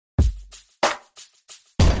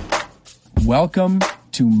Welcome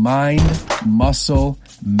to Mind, Muscle,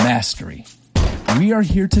 Mastery. We are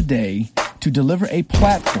here today to deliver a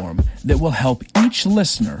platform that will help each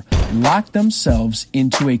listener lock themselves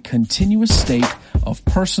into a continuous state of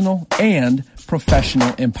personal and professional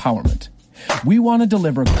empowerment. We want to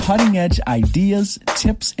deliver cutting-edge ideas,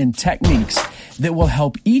 tips, and techniques that will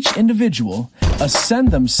help each individual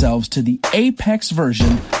ascend themselves to the apex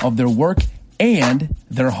version of their work and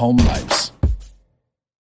their home lives.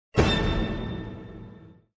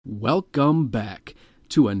 Welcome back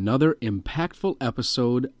to another impactful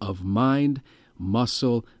episode of Mind,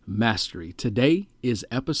 Muscle, Mastery. Today is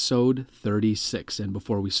episode 36, and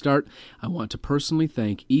before we start, I want to personally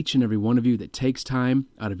thank each and every one of you that takes time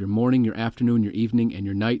out of your morning, your afternoon, your evening, and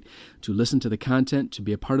your night to listen to the content, to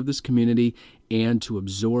be a part of this community, and to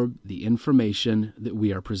absorb the information that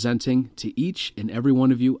we are presenting to each and every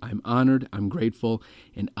one of you. I'm honored, I'm grateful,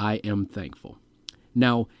 and I am thankful.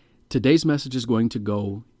 Now, today's message is going to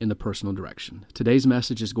go in the personal direction. Today's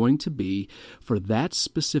message is going to be for that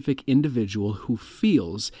specific individual who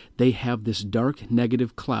feels they have this dark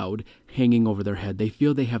negative cloud hanging over their head. They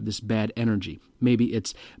feel they have this bad energy. Maybe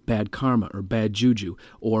it's bad karma or bad juju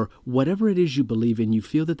or whatever it is you believe in. You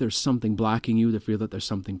feel that there's something blocking you. You feel that there's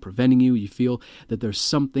something preventing you. You feel that there's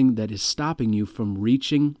something that is stopping you from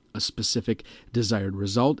reaching a specific desired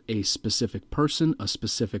result, a specific person, a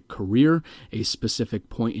specific career, a specific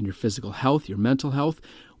point in your physical health, your mental health.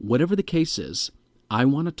 Whatever the case is, I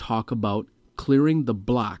want to talk about clearing the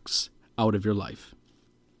blocks out of your life.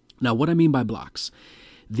 Now, what I mean by blocks,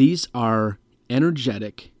 these are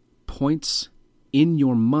energetic points in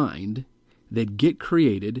your mind that get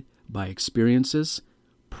created by experiences,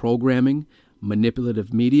 programming,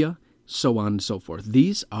 manipulative media, so on and so forth.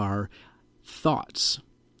 These are thoughts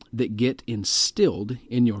that get instilled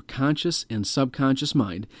in your conscious and subconscious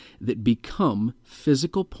mind that become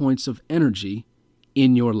physical points of energy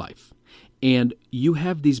in your life. And you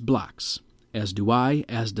have these blocks, as do I,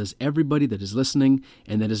 as does everybody that is listening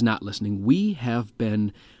and that is not listening. We have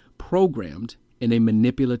been programmed in a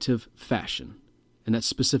manipulative fashion. And that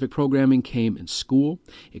specific programming came in school.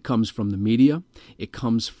 It comes from the media. It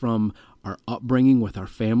comes from our upbringing with our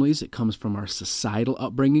families. It comes from our societal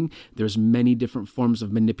upbringing. There's many different forms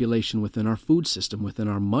of manipulation within our food system, within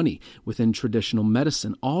our money, within traditional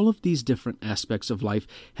medicine. All of these different aspects of life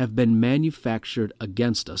have been manufactured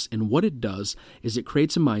against us. And what it does is it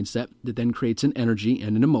creates a mindset that then creates an energy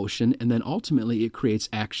and an emotion, and then ultimately it creates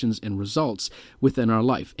actions and results within our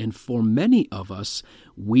life. And for many of us,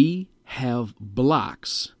 we have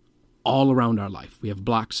blocks all around our life. We have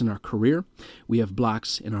blocks in our career. We have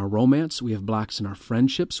blocks in our romance. We have blocks in our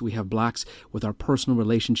friendships. We have blocks with our personal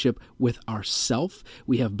relationship with ourself.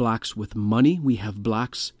 We have blocks with money. We have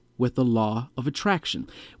blocks with the law of attraction.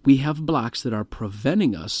 We have blocks that are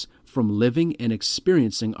preventing us from living and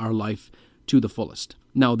experiencing our life to the fullest.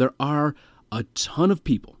 Now, there are a ton of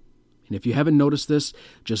people, and if you haven't noticed this,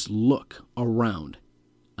 just look around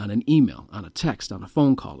on an email, on a text, on a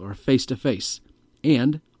phone call, or a face-to-face,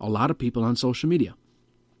 and a lot of people on social media.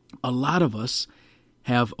 A lot of us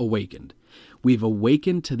have awakened. We've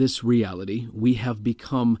awakened to this reality. We have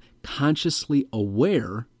become consciously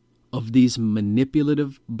aware of these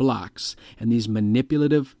manipulative blocks and these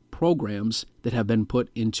manipulative programs that have been put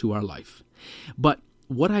into our life. But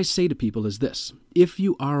what I say to people is this: if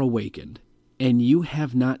you are awakened and you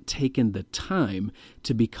have not taken the time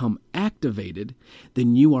to become activated,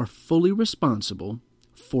 then you are fully responsible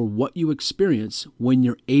for what you experience when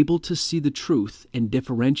you're able to see the truth and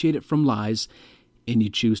differentiate it from lies and you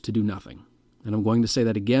choose to do nothing. And I'm going to say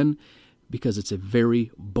that again because it's a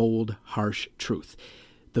very bold, harsh truth.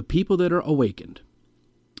 The people that are awakened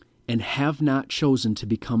and have not chosen to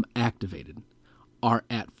become activated are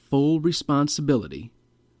at full responsibility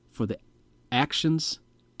for the actions,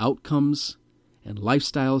 outcomes, and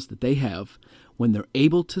lifestyles that they have when they're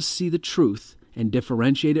able to see the truth and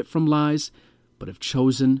differentiate it from lies, but have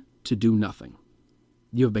chosen to do nothing.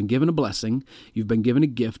 You have been given a blessing. You've been given a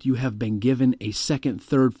gift. You have been given a second,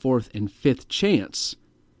 third, fourth, and fifth chance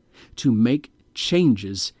to make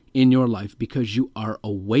changes in your life because you are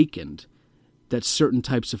awakened that certain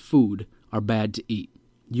types of food are bad to eat.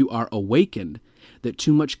 You are awakened that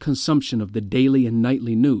too much consumption of the daily and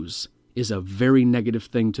nightly news is a very negative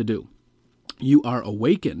thing to do. You are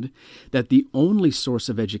awakened that the only source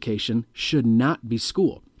of education should not be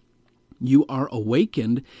school. You are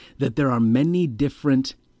awakened that there are many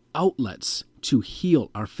different outlets to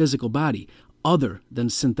heal our physical body other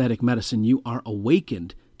than synthetic medicine. You are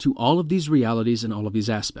awakened to all of these realities and all of these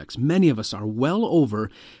aspects. Many of us are. Well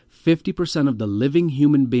over 50% of the living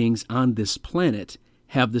human beings on this planet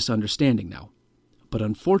have this understanding now. But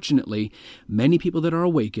unfortunately, many people that are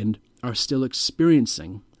awakened are still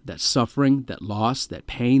experiencing that suffering, that loss, that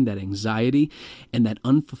pain, that anxiety, and that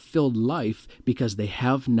unfulfilled life because they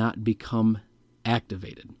have not become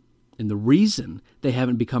activated. And the reason they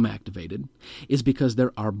haven't become activated is because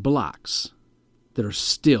there are blocks that are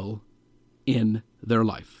still in their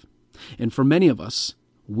life. And for many of us,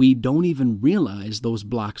 we don't even realize those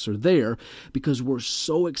blocks are there because we're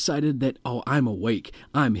so excited that, oh, I'm awake,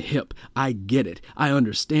 I'm hip, I get it, I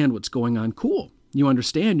understand what's going on. Cool. You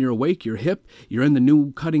understand, you're awake, you're hip, you're in the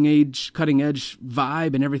new cutting edge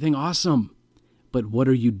vibe and everything. Awesome. But what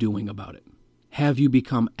are you doing about it? Have you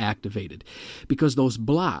become activated? Because those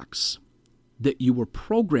blocks that you were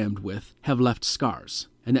programmed with have left scars.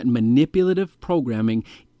 And that manipulative programming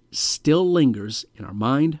still lingers in our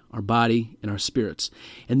mind, our body, and our spirits.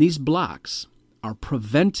 And these blocks are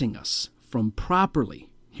preventing us from properly,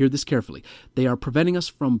 hear this carefully, they are preventing us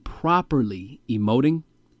from properly emoting,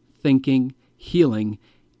 thinking, healing,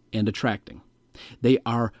 and attracting. They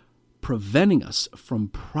are preventing us from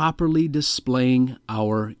properly displaying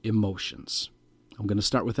our emotions. I'm going to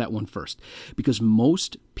start with that one first, because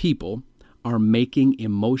most people are making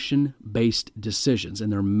emotion-based decisions,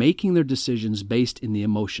 and they're making their decisions based in the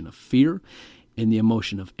emotion of fear, in the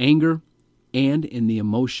emotion of anger, and in the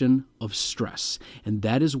emotion of stress. And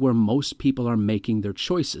that is where most people are making their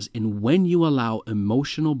choices. And when you allow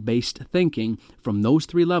emotional-based thinking from those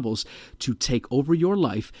three levels to take over your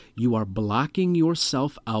life, you are blocking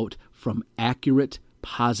yourself out from accurate,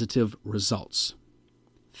 positive results.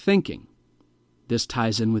 Thinking. This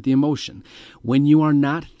ties in with the emotion. When you are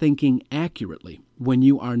not thinking accurately, when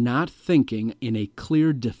you are not thinking in a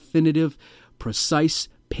clear, definitive, precise,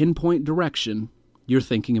 pinpoint direction, you're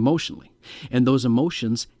thinking emotionally. And those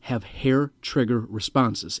emotions have hair trigger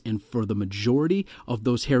responses. And for the majority of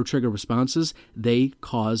those hair trigger responses, they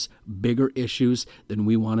cause bigger issues than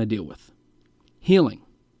we want to deal with. Healing.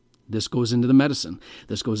 This goes into the medicine.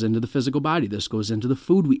 This goes into the physical body. This goes into the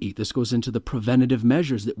food we eat. This goes into the preventative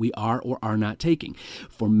measures that we are or are not taking.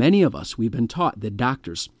 For many of us, we've been taught that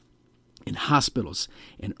doctors in hospitals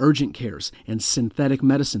and urgent cares and synthetic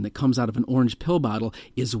medicine that comes out of an orange pill bottle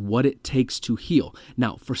is what it takes to heal.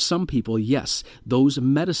 Now, for some people, yes, those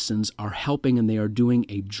medicines are helping and they are doing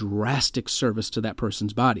a drastic service to that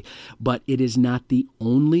person's body, but it is not the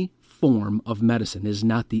only form of medicine, is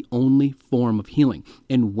not the only form of healing.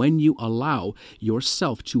 And when you allow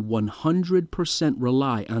yourself to 100%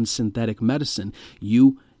 rely on synthetic medicine,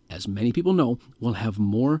 you, as many people know, will have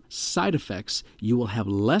more side effects. You will have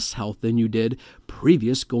less health than you did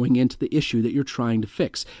previous going into the issue that you're trying to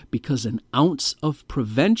fix, because an ounce of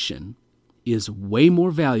prevention is way more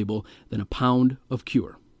valuable than a pound of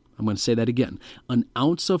cure. I'm going to say that again. An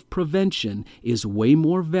ounce of prevention is way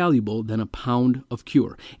more valuable than a pound of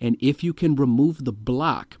cure. And if you can remove the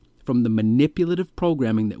block from the manipulative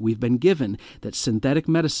programming that we've been given, that synthetic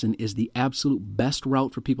medicine is the absolute best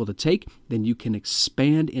route for people to take, then you can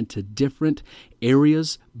expand into different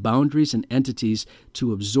areas, boundaries, and entities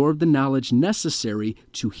to absorb the knowledge necessary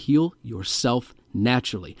to heal yourself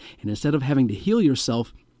naturally. And instead of having to heal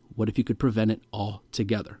yourself, what if you could prevent it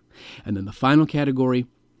altogether? And then the final category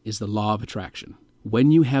is the law of attraction. When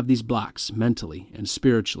you have these blocks mentally and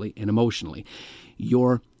spiritually and emotionally,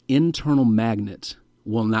 your internal magnet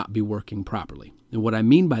will not be working properly. And what I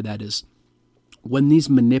mean by that is when these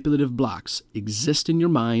manipulative blocks exist in your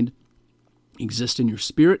mind, exist in your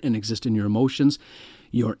spirit, and exist in your emotions,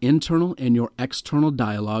 your internal and your external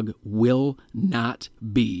dialogue will not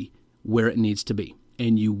be where it needs to be.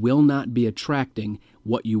 And you will not be attracting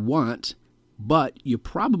what you want, but you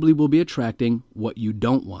probably will be attracting what you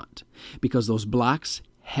don't want, because those blocks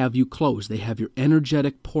have you closed. They have your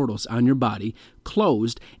energetic portals on your body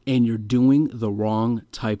closed, and you're doing the wrong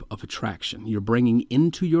type of attraction. You're bringing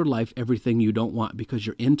into your life everything you don't want because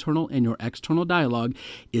your internal and your external dialogue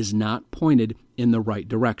is not pointed in the right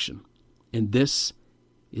direction. And this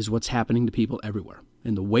is what's happening to people everywhere.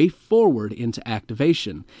 And the way forward into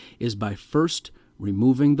activation is by first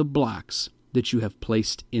removing the blocks that you have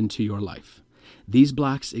placed into your life. These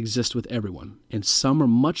blocks exist with everyone, and some are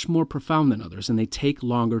much more profound than others, and they take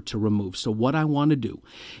longer to remove. So what I want to do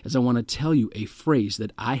is I want to tell you a phrase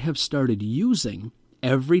that I have started using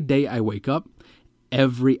every day I wake up,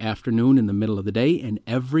 every afternoon in the middle of the day, and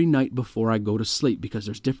every night before I go to sleep, because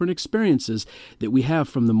there's different experiences that we have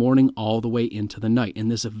from the morning all the way into the night. And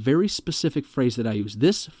there's a very specific phrase that I use.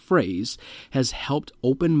 This phrase has helped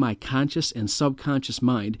open my conscious and subconscious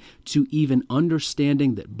mind to even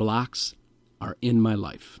understanding that blocks are in my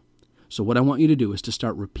life. So what I want you to do is to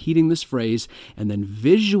start repeating this phrase and then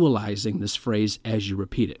visualizing this phrase as you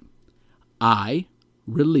repeat it. I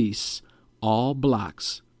release all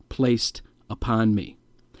blocks placed upon me.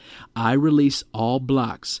 I release all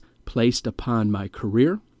blocks placed upon my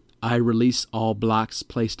career. I release all blocks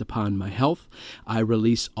placed upon my health. I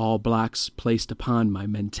release all blocks placed upon my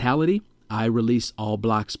mentality. I release all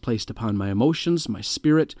blocks placed upon my emotions, my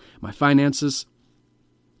spirit, my finances,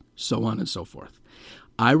 so on and so forth.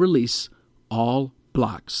 I release all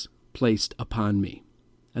blocks placed upon me.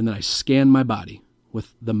 And then I scan my body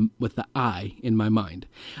with the eye in my mind.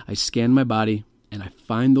 I scan my body and I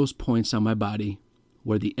find those points on my body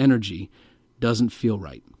where the energy doesn't feel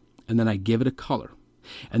right. And then I give it a color.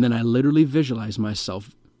 And then I literally visualize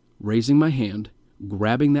myself raising my hand,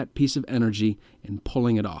 grabbing that piece of energy and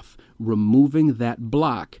pulling it off, removing that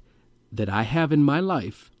block that I have in my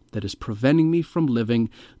life that is preventing me from living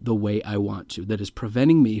the way I want to, that is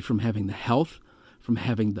preventing me from having the health, from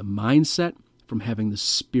having the mindset, from having the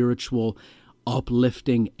spiritual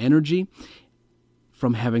uplifting energy,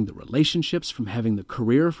 from having the relationships, from having the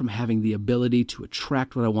career, from having the ability to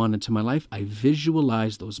attract what I want into my life. I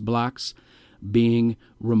visualize those blocks being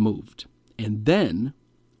removed. And then,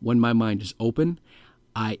 when my mind is open,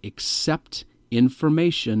 I accept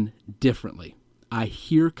information differently. I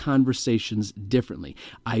hear conversations differently.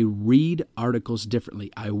 I read articles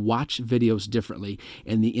differently. I watch videos differently.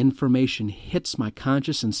 And the information hits my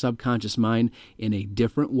conscious and subconscious mind in a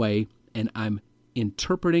different way, and I'm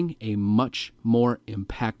interpreting a much more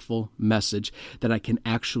impactful message that I can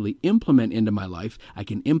actually implement into my life. I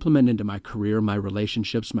can implement into my career, my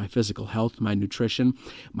relationships, my physical health, my nutrition,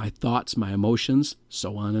 my thoughts, my emotions,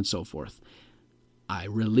 so on and so forth. I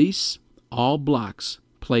release all blocks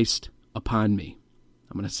placed upon me.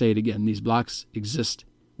 I'm going to say it again. These blocks exist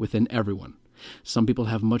within everyone. Some people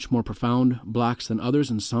have much more profound blocks than others,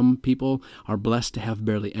 and some people are blessed to have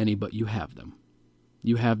barely any, but you have them.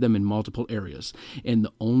 You have them in multiple areas. And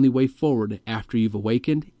the only way forward after you've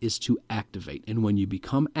awakened is to activate. And when you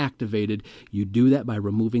become activated, you do that by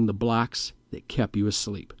removing the blocks that kept you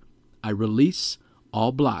asleep. I release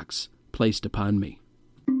all blocks placed upon me.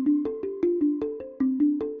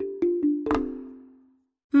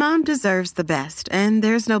 Mom deserves the best, and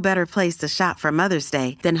there's no better place to shop for Mother's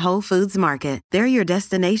Day than Whole Foods Market. They're your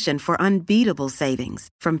destination for unbeatable savings,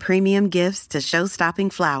 from premium gifts to show-stopping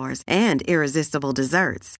flowers and irresistible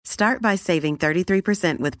desserts. Start by saving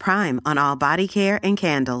 33% with Prime on all body care and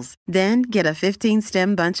candles. Then get a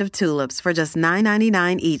 15-stem bunch of tulips for just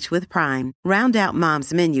 $9.99 each with Prime. Round out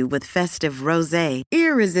Mom's menu with festive rosé,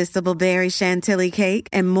 irresistible berry chantilly cake,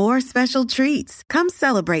 and more special treats. Come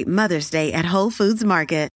celebrate Mother's Day at Whole Foods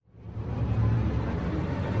Market.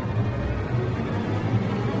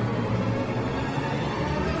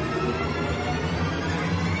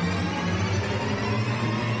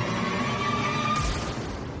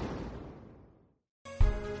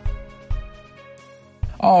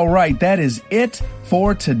 All right, that is it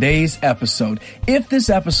for today's episode. If this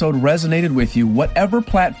episode resonated with you, whatever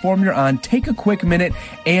platform you're on, take a quick minute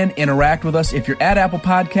and interact with us. If you're at Apple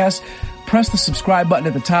Podcasts, press the subscribe button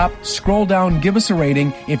at the top, scroll down, give us a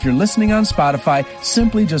rating. If you're listening on Spotify,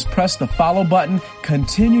 simply just press the follow button.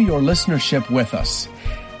 Continue your listenership with us.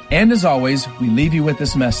 And as always, we leave you with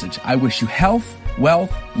this message. I wish you health,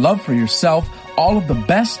 wealth, love for yourself, all of the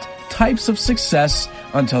best types of success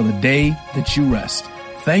until the day that you rest.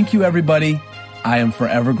 Thank you, everybody. I am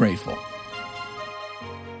forever grateful.